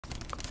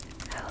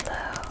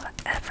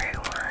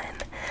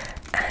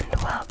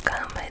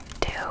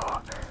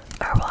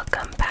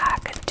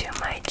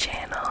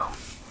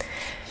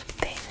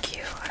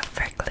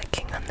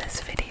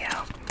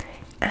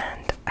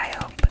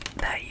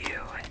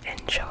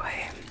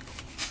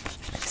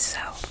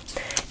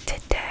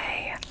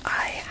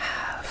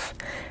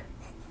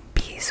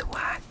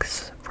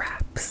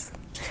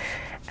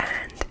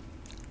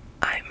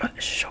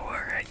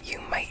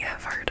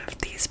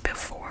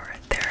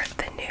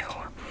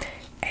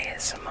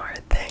ASMR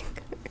thing.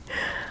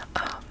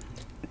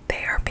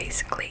 They are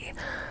basically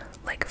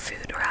like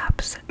food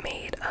wraps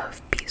made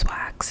of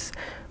beeswax,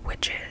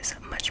 which is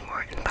much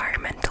more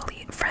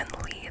environmentally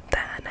friendly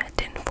than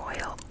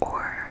tinfoil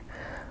or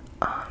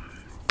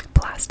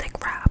plastic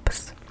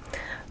wraps.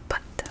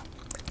 But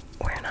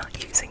we're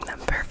not using them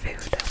for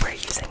food, we're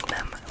using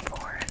them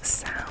for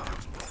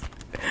sounds.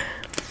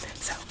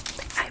 So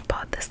I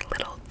bought this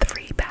little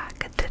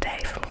 3-pack today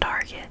from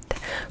Target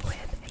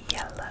with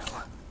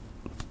yellow,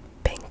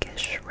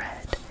 pinkish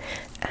red,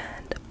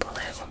 and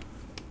blue.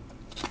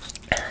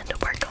 And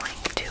we're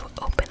going to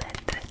open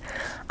it.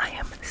 I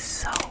am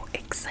so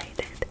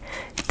excited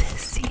to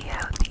see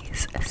how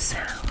these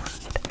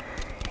sound.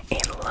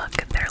 And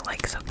look, they're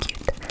like so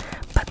cute.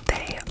 But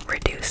they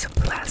reduce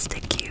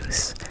plastic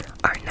use,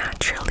 are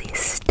naturally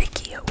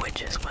sticky,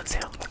 which is what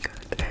sounds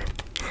good.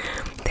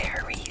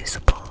 They're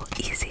reusable,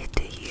 easy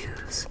to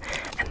use,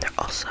 and they're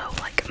also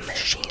like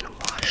machine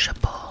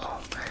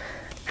washable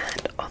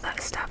and all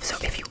that stuff. So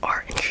if you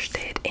are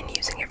interested in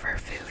using it for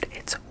food,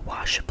 it's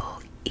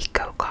washable,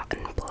 eco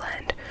cotton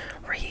blend,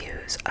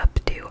 reuse up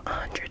to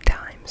 100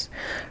 times.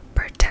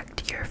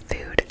 Protect your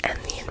food and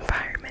the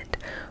environment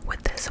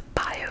with this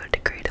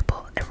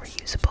biodegradable and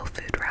reusable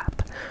food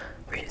wrap.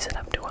 Reuse it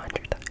up to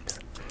 100 times.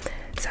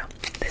 So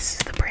this is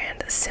the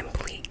brand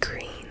Simply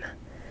Green.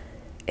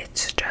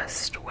 It's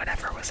just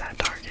whatever was at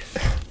Target.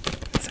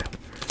 So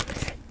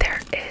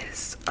there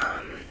is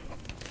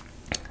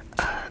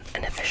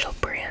an official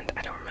brand,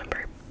 I don't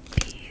remember,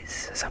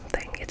 Bees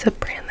something. It's a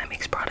brand that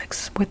makes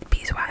products with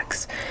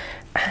beeswax,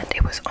 and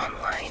it was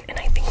online, and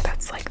I think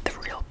that's like the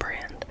real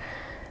brand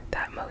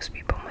that most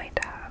people might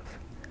have.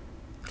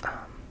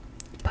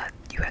 But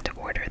you had to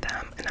order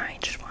them, and I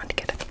just wanted to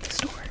get it at the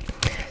store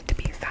to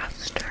be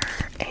faster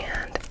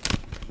and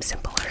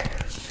simpler.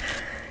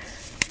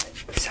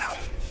 So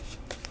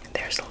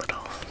there's a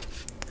little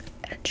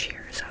edge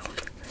here, so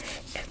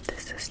if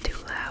this is too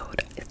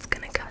loud, it's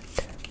gonna cut.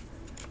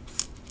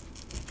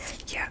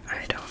 Yeah,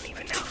 I don't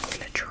even know if I'm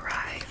gonna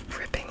try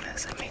ripping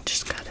this. I may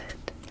just cut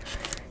it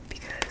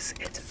because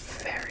it's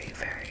very,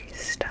 very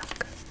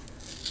stuck.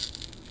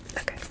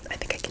 Okay, I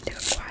think I can do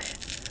it quiet.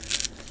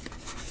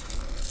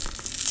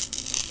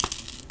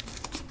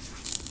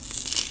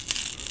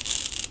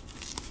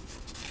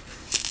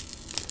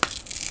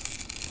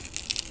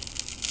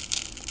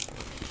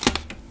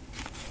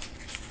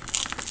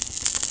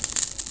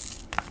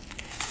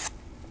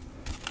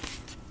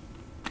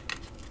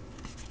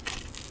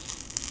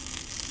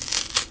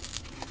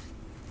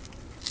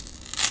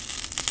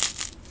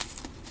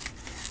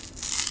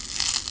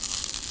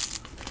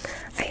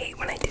 I hate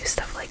when I do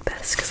stuff like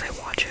this because I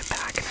watch it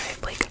back and I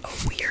have like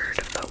a weird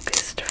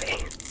focused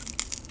face.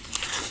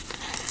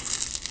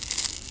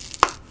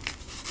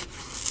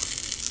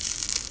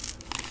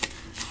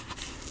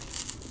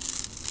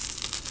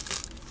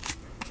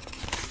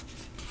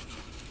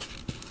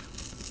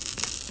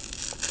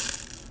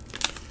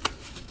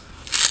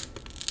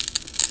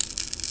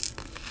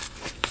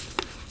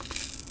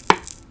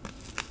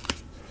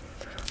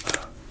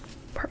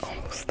 We're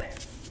almost there.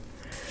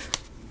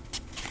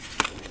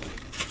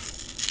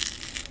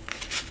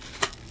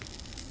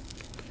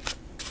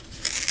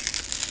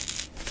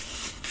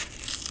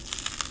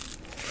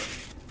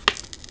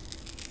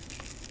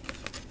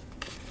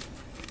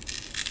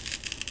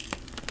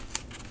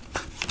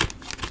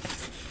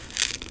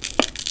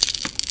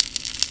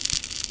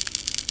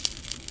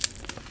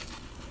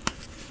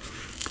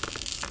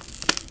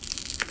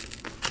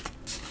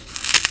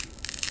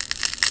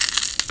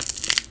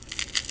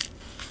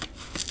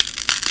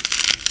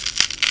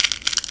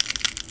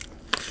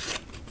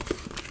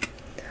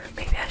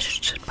 Maybe I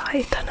should buy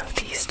a ton of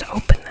these to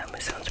open them.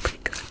 It sounds pretty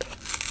good.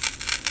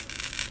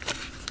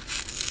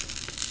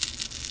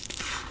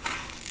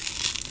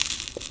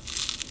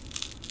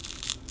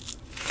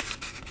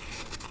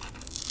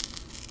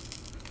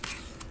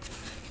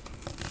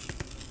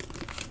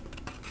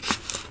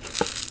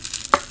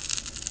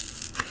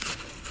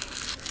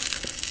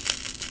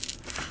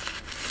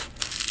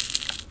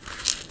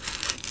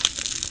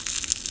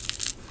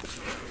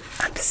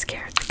 I'm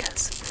scared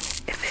because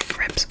if it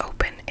rips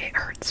open, it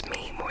hurts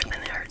me more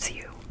than it hurts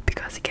you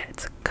because it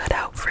gets cut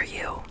out for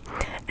you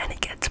and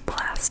it gets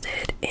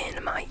blasted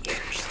in my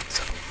ears.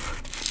 So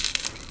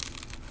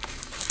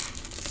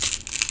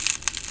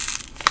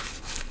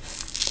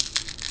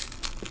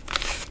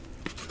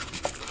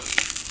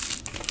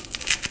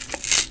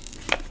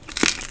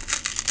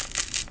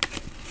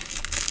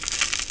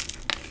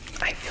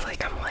I feel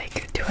like I'm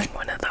like doing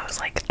one of those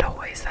like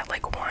toys that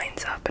like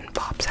winds up and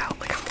pops out.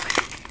 Like I'm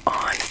like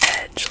on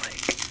edge.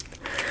 Like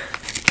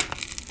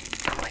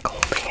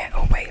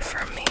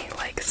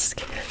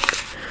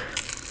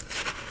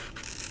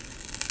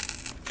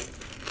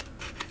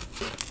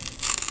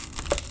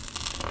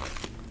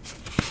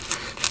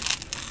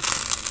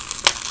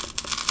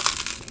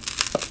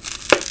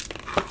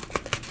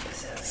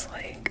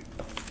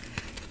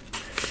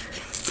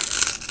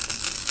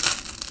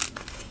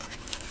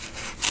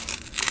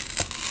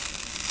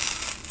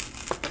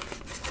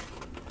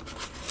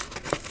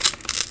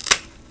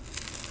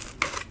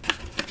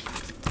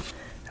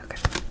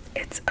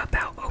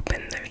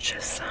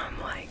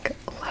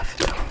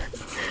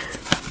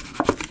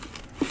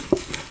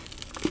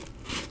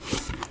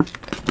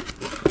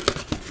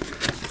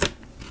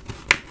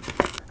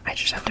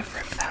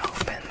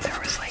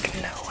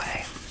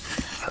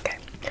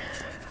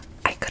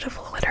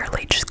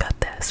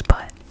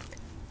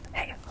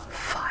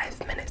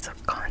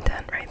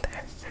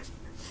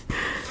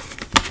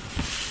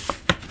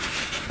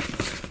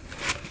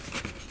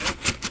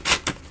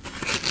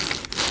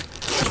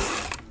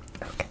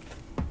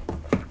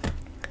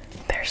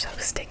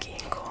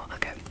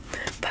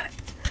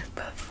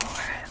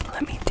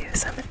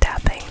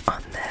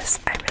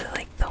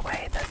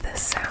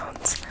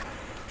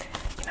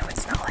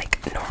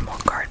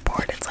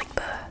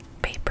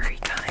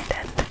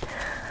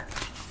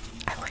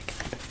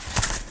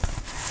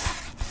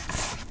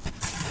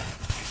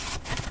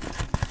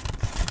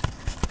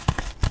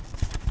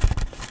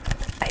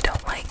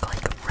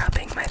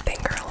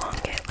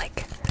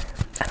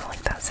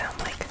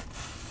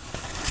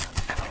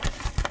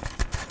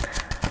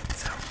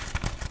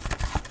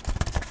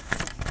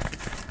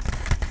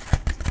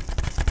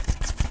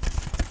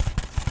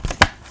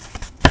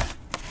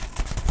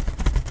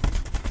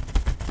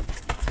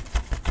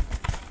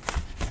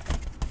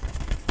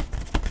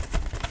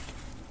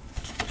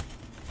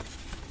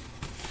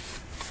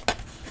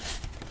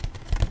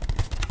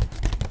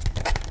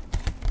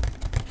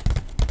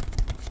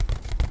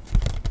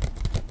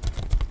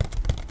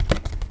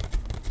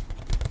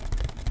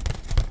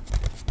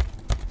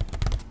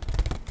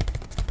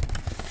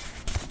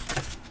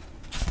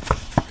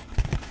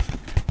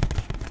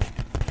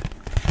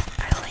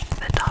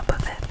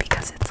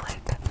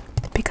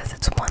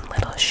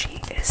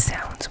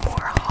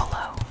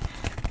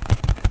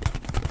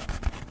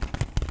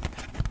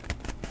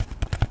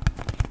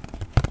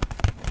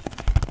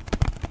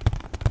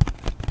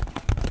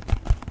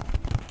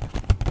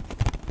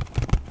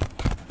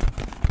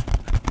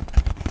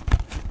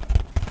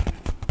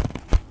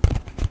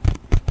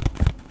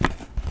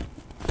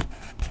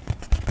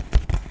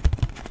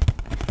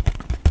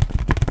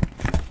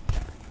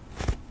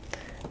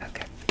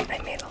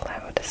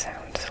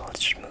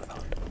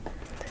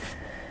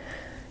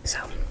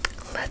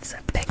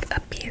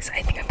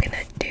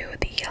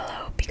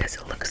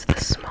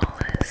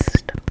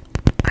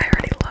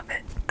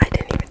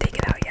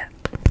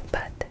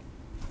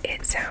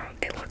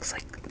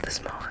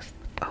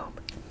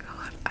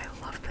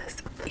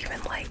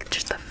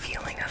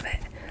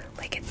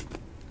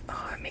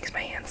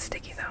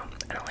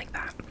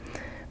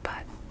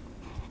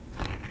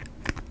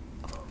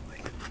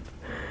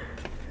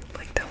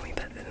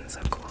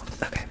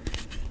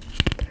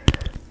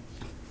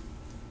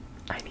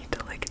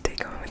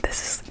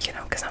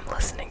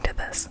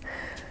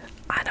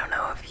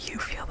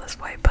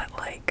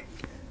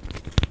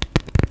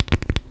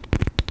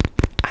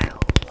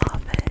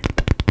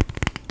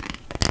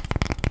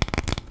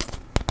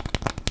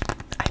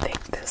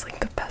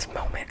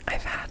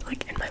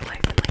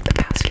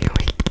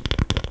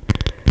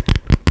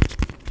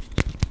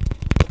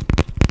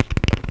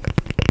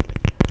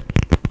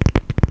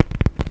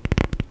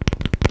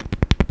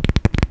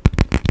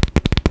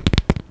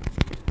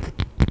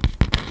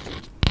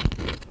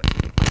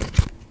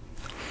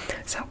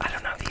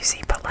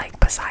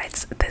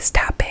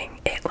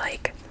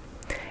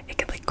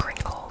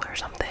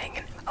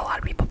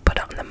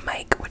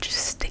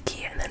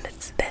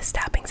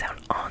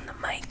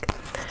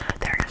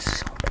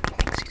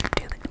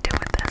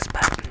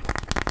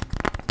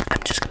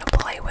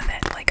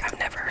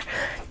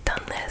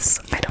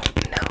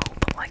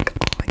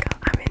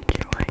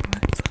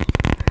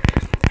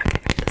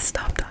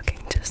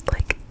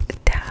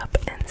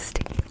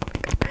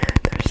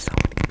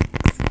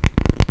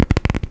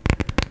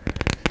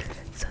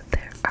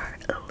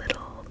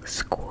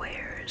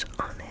squares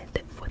on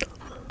it with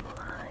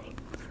lines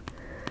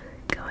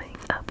going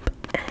up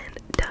and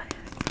diagonal.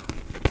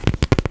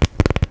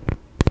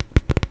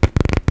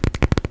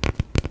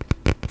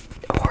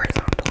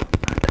 Horizontal,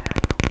 not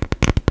diagonal.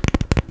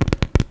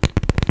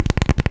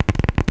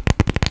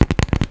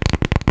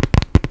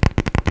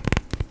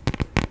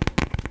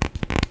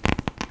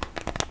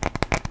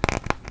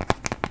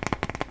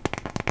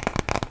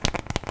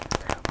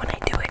 When I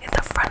do it at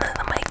the front of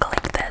the mic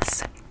like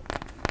this,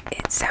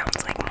 it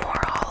sounds like more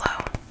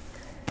hollow.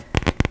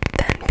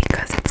 Then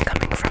because it's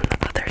coming from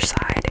the other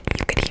side,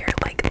 you could hear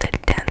like the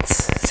dense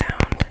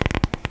sound.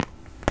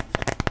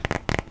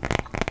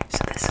 So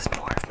this is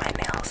more of my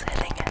nails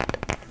hitting it.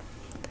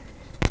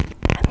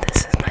 And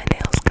this is my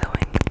nails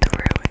going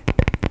through it.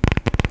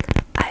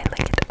 I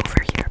like it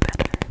over here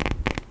better.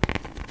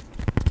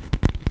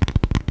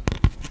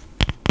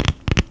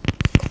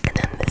 And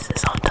then this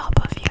is on top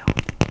of you.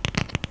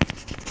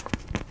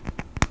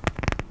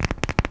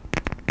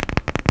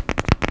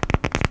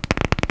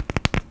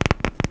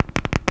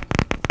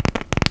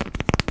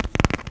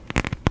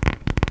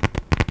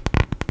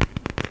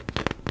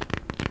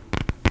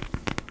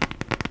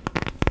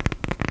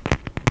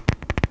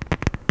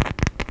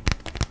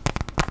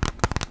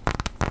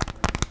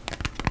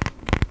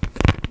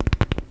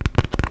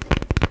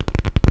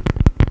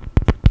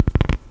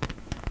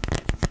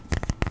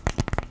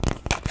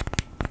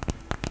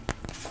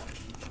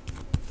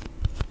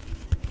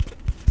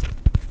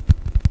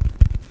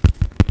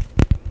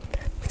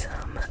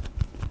 Some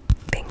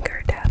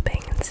finger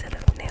tapping instead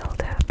of nail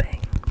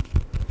tapping.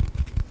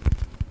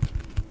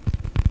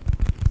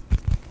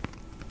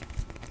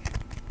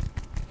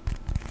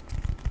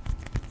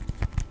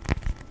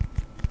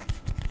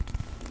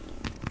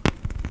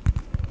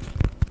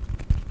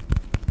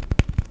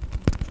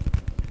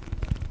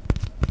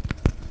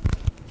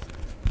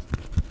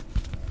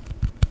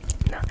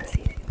 Not as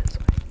easy this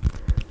way.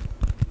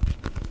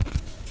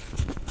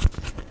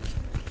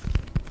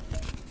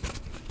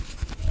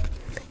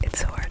 It's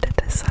so hard to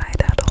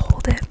decide how to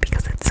hold it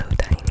because it's so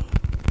tiny.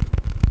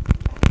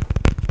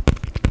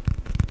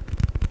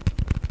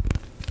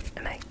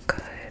 And I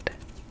could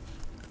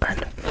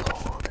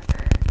unfold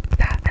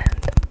that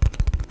end.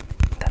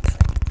 That's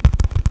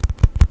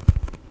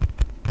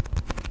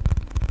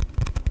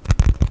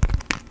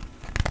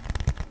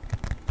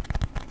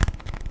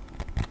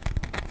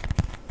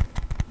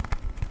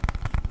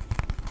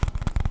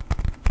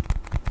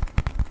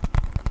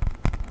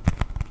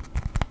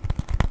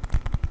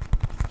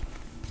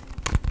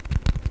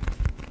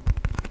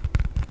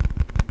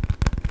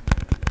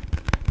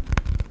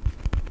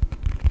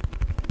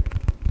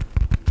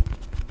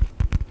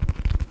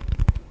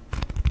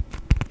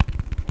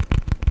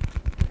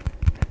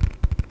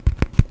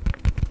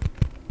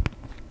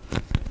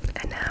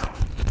and now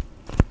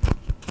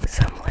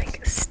some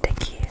like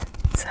sticky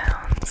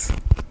sounds.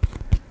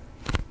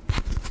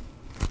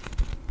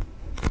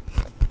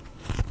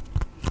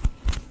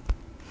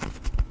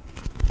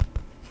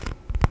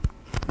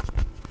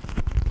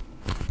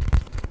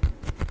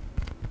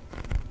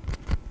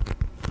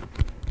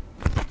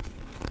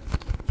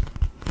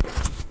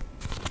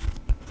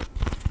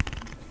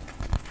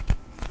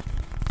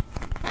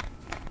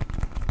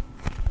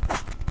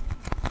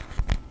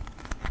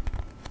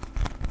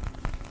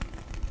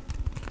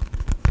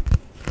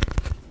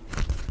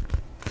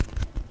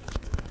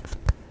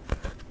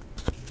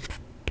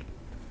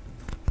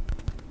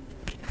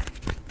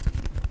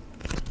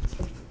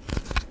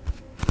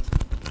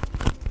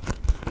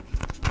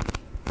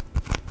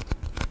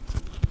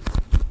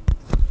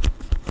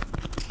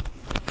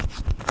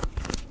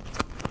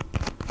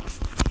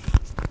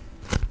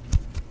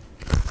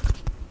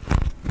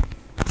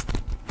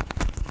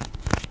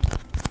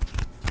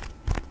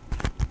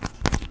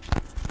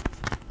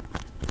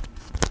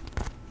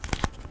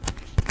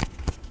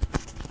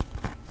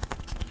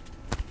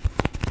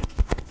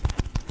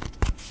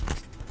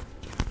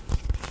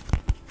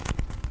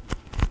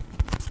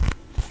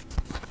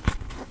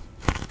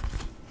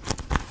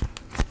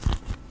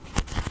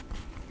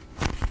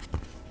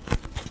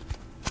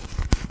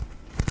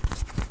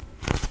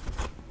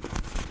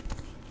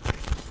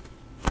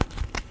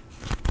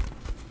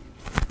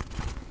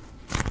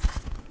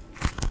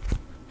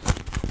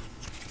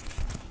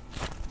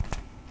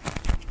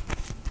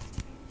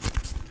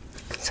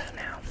 So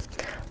now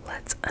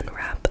let's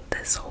unwrap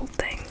this whole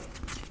thing.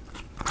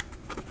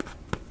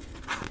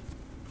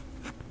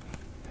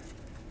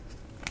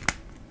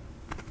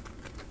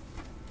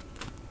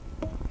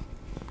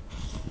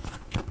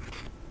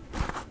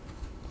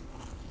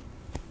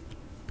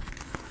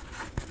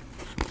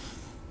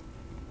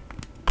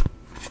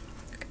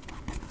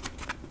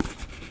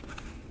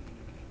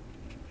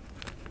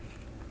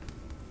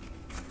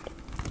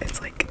 It's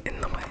like in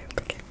the way.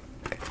 Okay.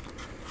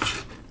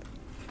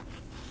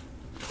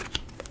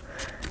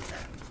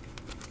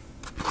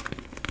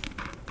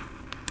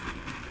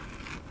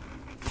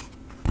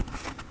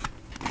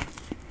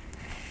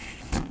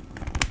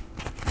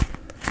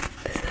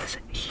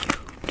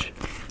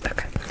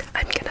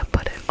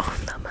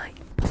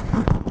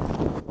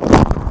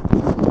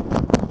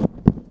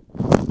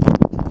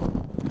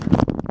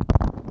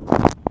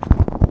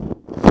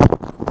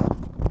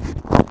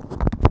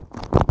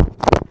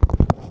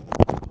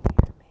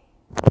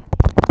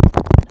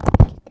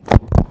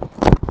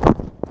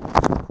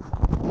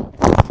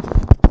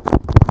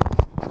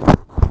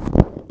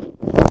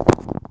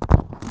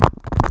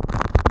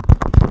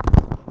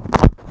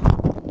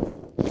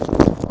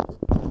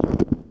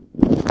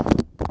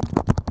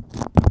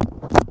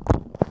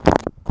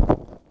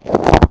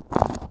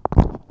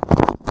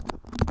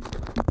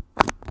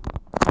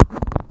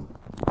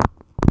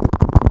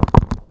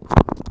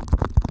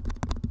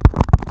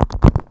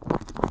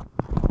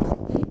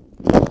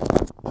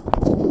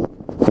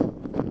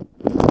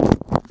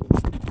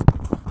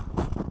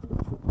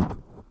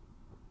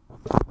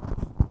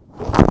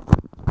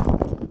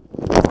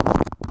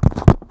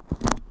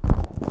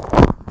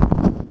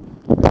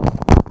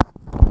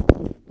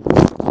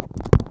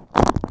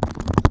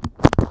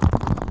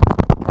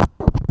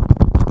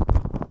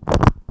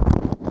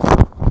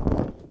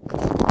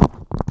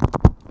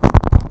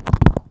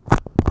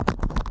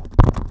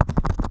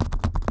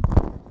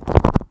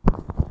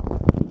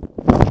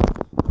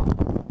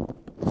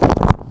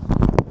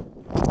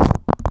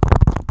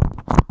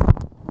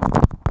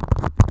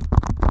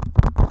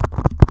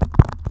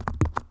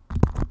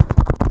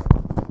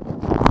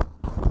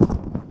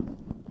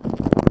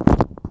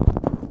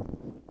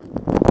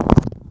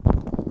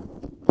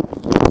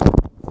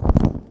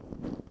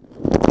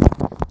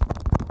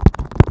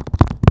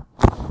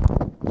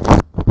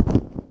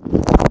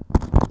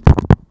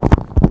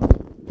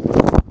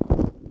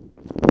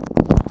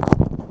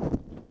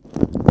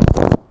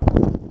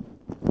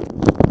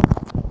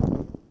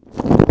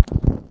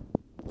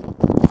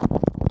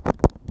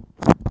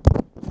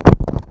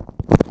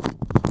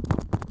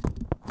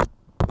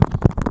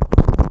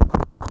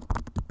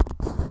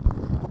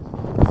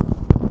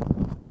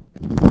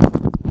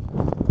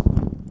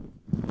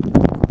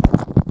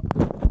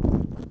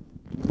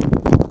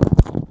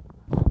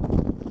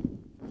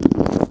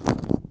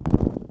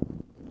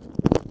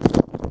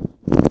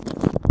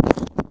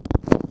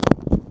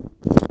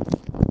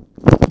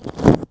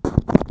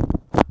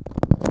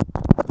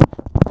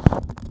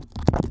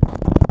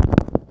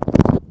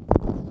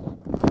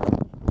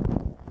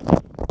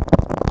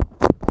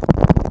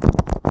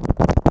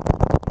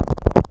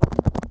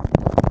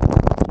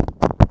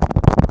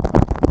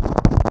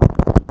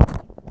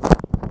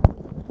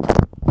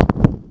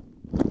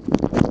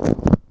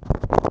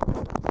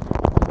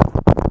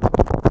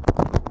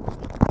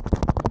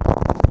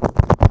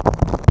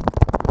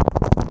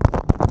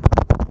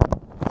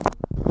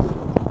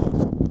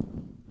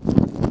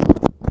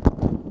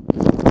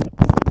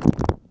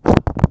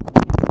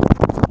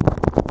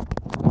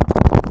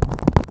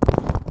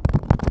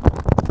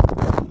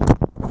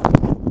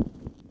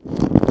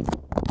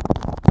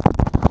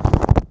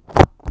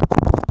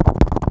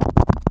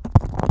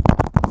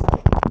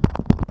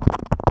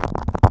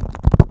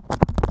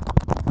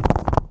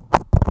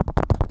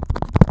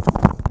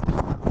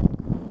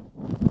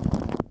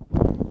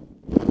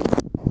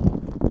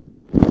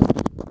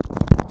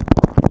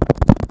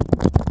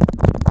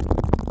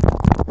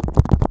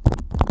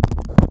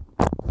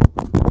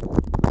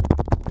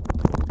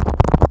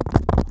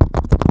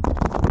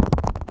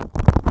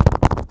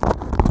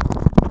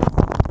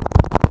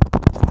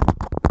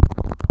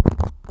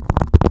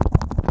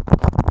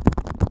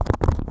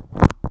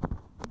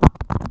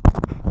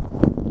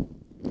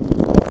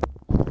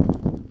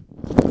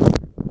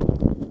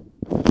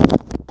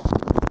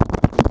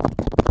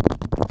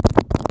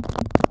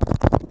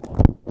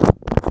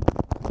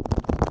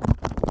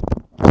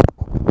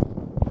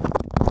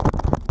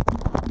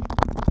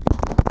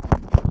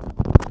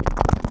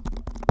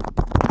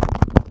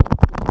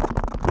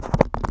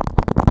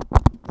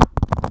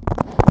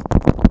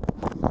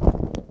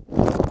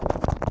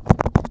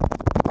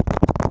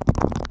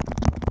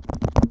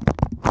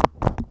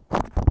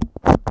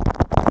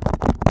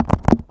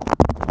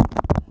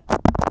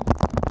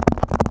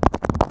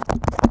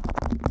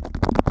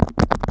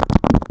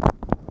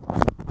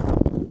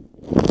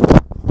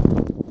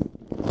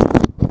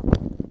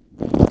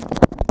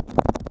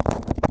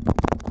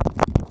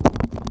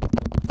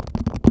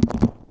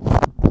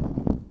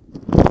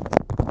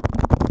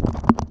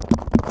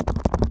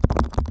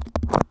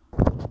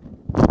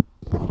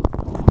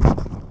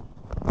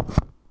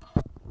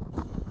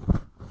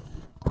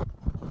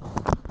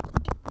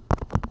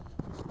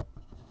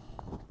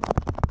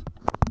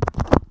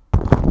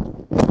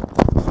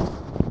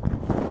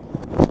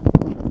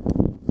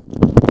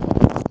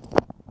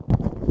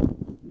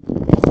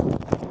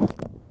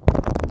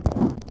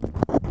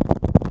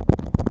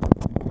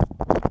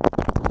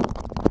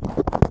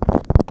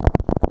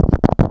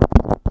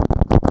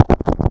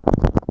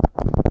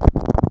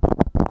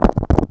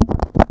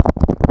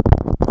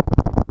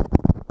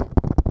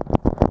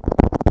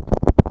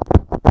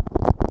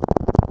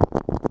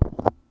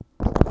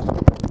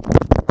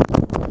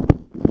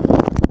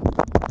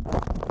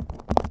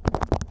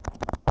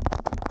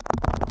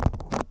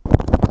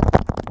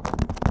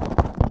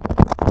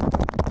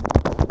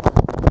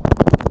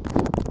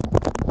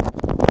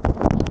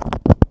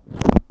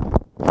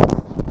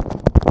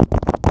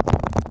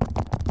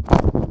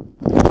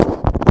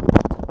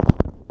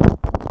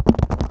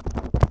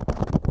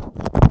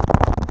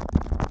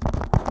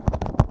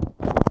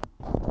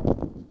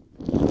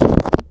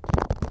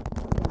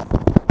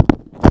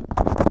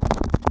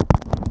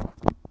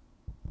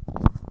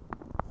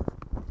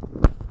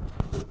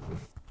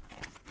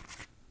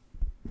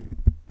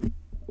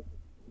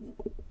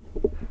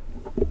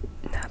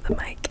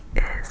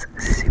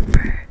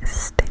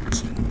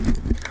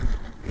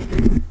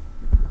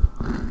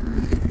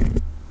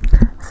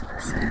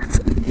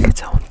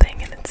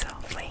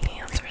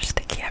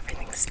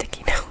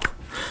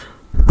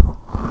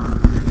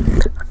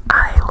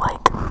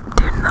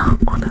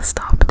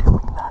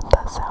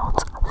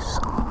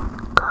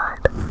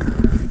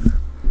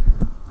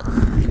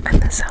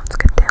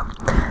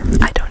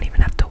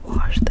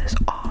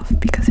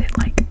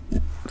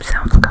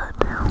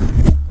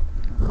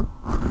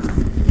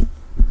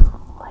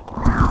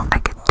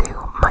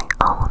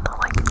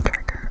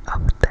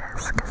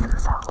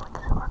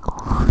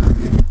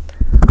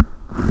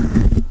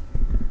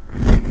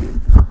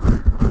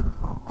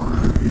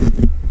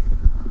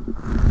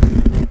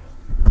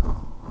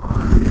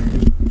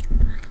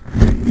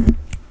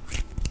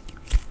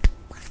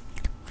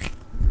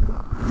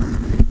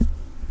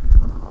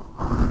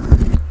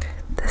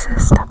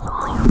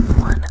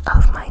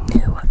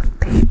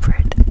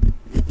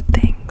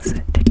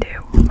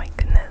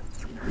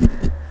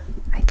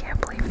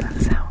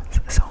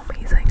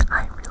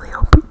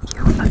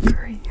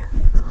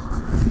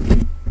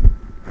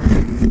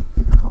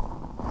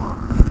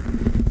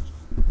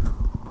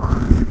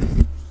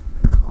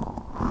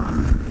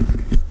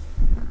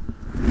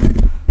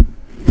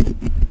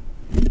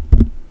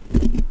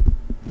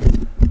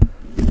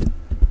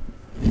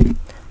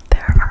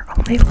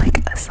 only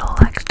like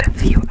select a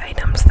few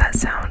items that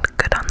sound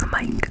good on the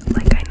mic.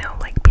 Like I know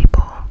like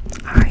people,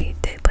 I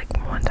did like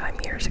one time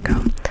years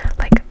ago,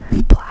 like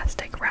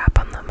plastic wrap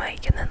on the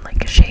mic and then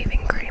like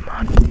shaving cream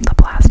on the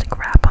plastic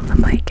wrap on the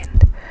mic,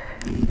 and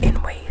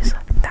in ways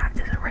that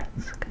is a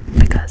risk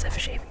because if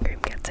shaving cream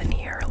gets in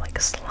here, like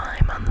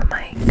slime on the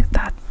mic,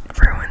 that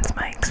ruins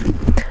mics.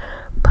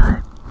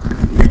 But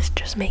this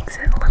just makes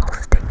it a little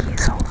sticky,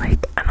 so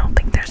like I don't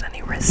think there's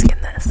any risk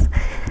in this,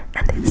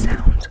 and it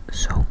sounds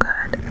so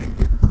good.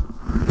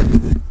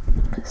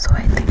 So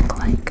I think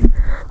like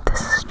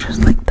this is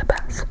just like the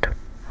best.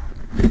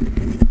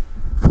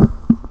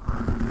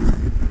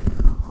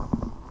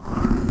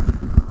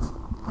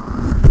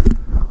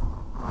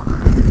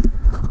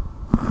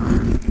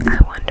 I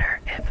wonder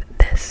if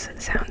this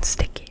sounds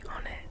sticky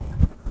on it.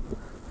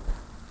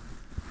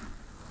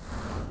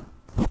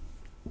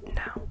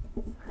 No,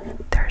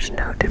 there's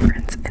no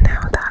difference in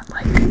how that,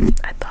 like,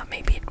 I thought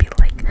maybe it'd be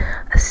like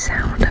a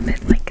sound of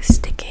it like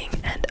sticking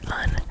and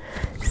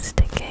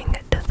unsticking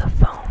to the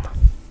foam.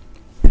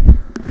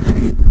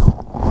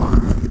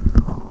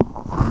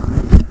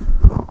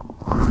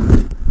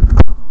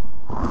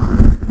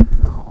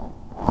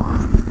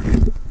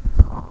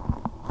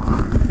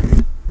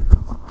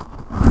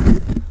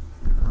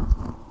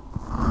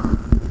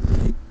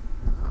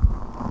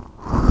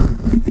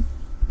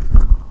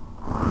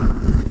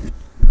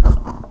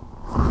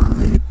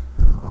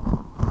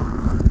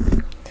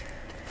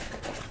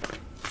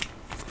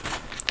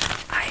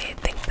 I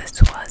think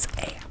this was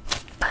a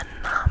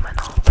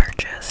phenomenal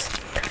purchase.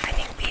 I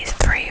think these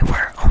three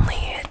were only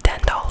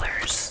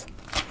 $10,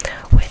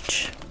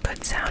 which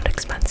could sound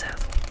expensive,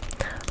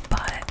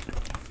 but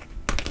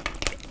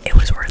it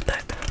was worth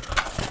it.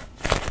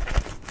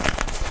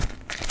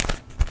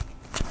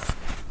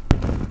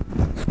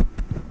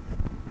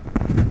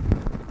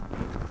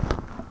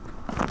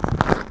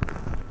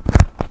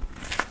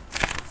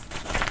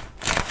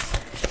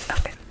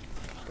 Okay,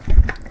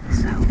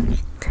 so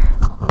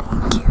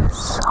thank you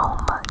so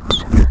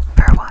much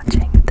for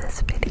watching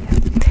this video.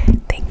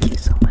 Thank you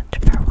so much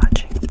for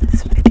watching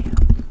this video.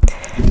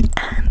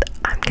 And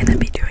I'm gonna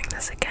be doing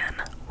this again,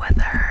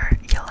 whether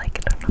you like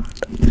it or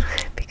not,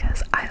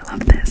 because I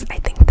love this. I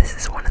think this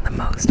is one of the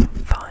most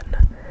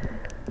fun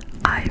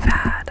I've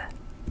had.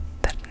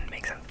 That didn't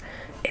make sense.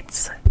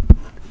 It's,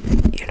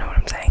 you know what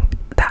I'm saying,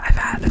 that I've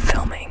had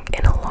filming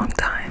in a long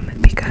time,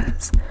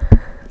 because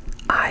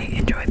I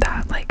enjoyed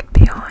that like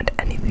beyond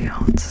anything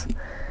else.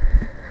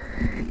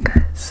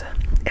 Because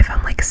if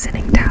I'm like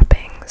sitting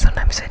tapping,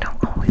 sometimes I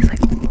don't always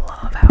like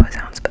love how it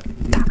sounds, but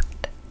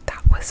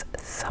that was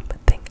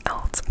something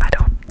else. I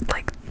don't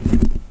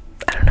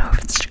know if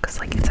it's just because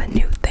like it's a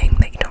new thing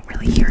that you don't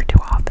really hear too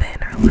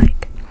often, or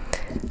like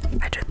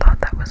I just thought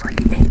that was like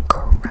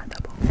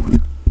incredible.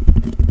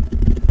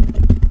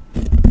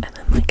 And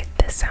then like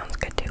this sounds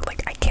good too.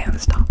 Like I can't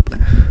stop.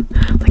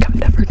 Like I'm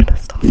never gonna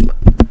stop.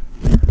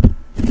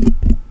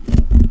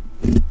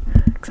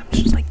 Because I'm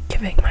just like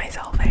giving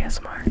myself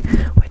ASMR,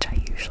 which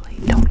I usually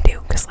don't do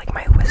because like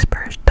my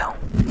whispers don't,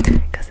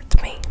 because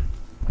it's me.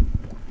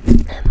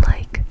 And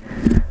like,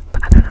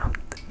 but I don't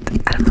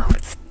know if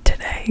it's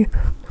today.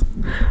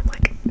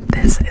 Like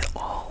this is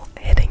all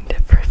hitting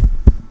different.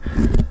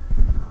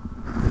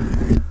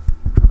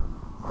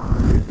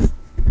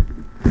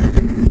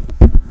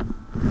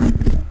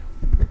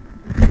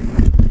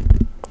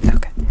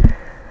 Okay,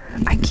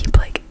 I keep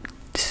like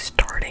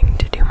starting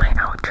to do my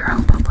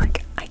outro, but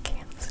like I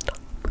can't stop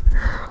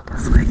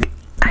because like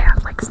I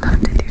have like stuff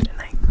to do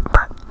tonight.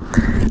 But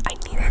I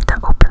needed to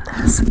open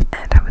this,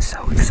 and I was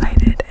so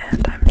excited,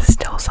 and I'm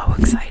still so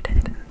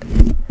excited.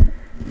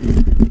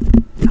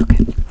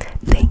 Okay,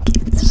 thank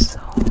you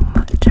so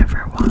much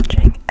for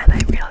watching, and I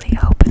really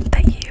hope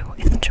that you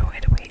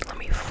enjoyed. Wait, let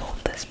me fold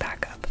this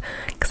back up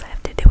because I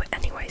have to do it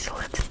anyway, so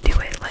let's do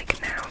it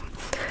like now.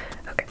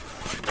 Okay,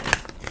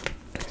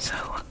 so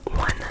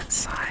one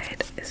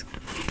side is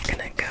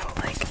gonna go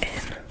like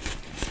in.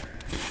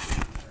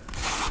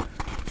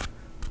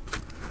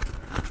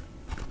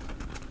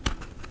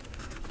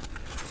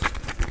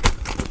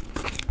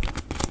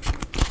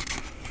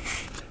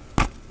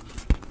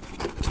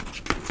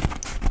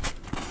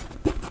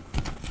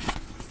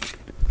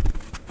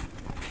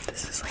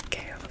 This is like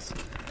chaos.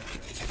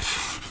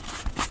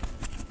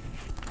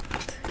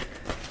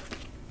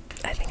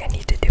 I think I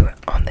need to do it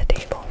on the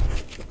table.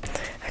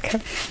 Okay.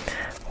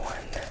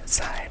 One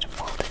side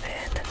fold it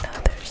in,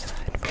 another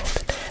side fold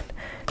it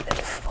in, then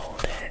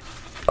fold it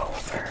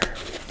over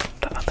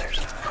the other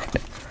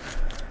side.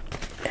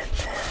 And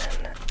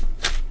then,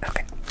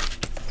 okay,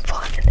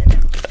 flatten it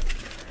out.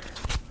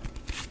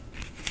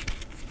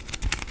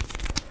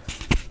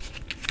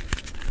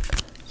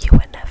 You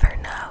would never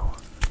know.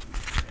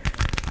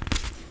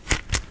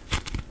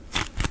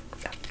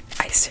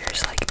 I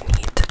seriously like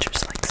need to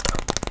just like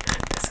stop.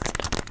 This is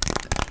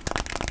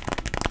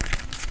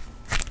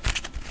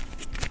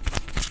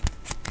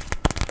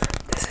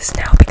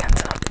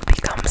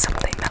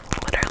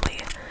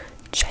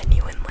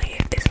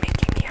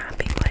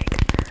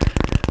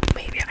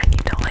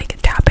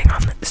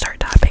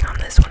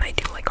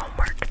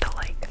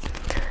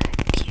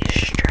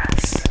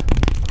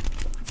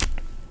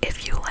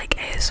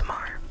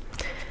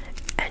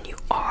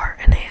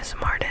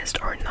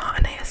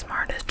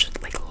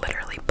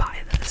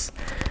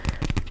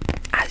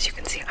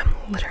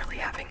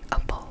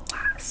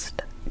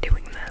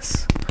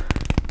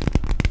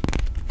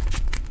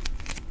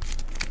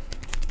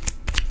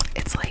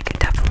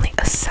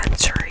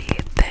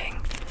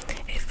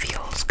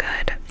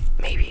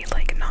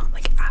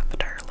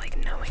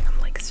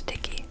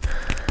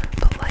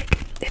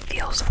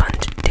smells fun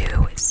to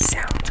do. It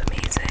sounds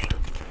amazing.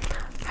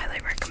 Highly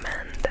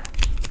recommend.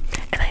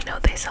 And I know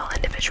they sell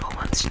individual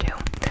ones too.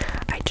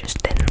 I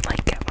just didn't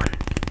like get one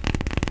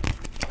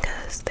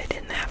because they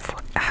didn't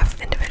have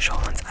individual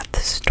ones at the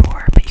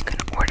store, but you can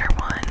order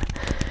one.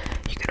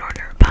 You can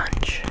order a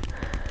bunch.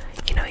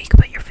 You know, you can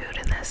put your food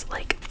in this.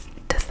 Like,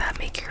 does that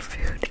make your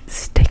food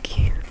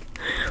sticky?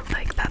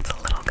 Like, that's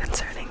a little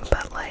concerning,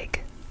 but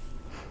like,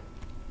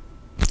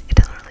 it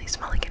doesn't really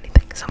smell like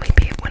anything, so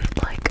maybe it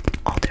wouldn't like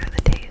alter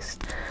the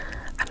taste.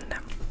 I don't know.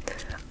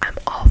 I'm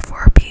all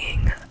for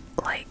being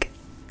like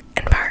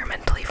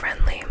environmentally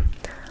friendly.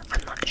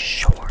 I'm not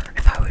sure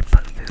if I would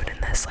put food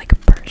in this, like,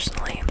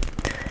 personally.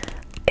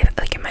 If,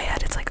 like, in my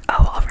head it's like,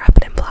 oh, I'll wrap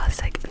it in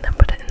plastic and then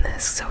put it in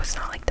this so it's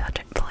not like touching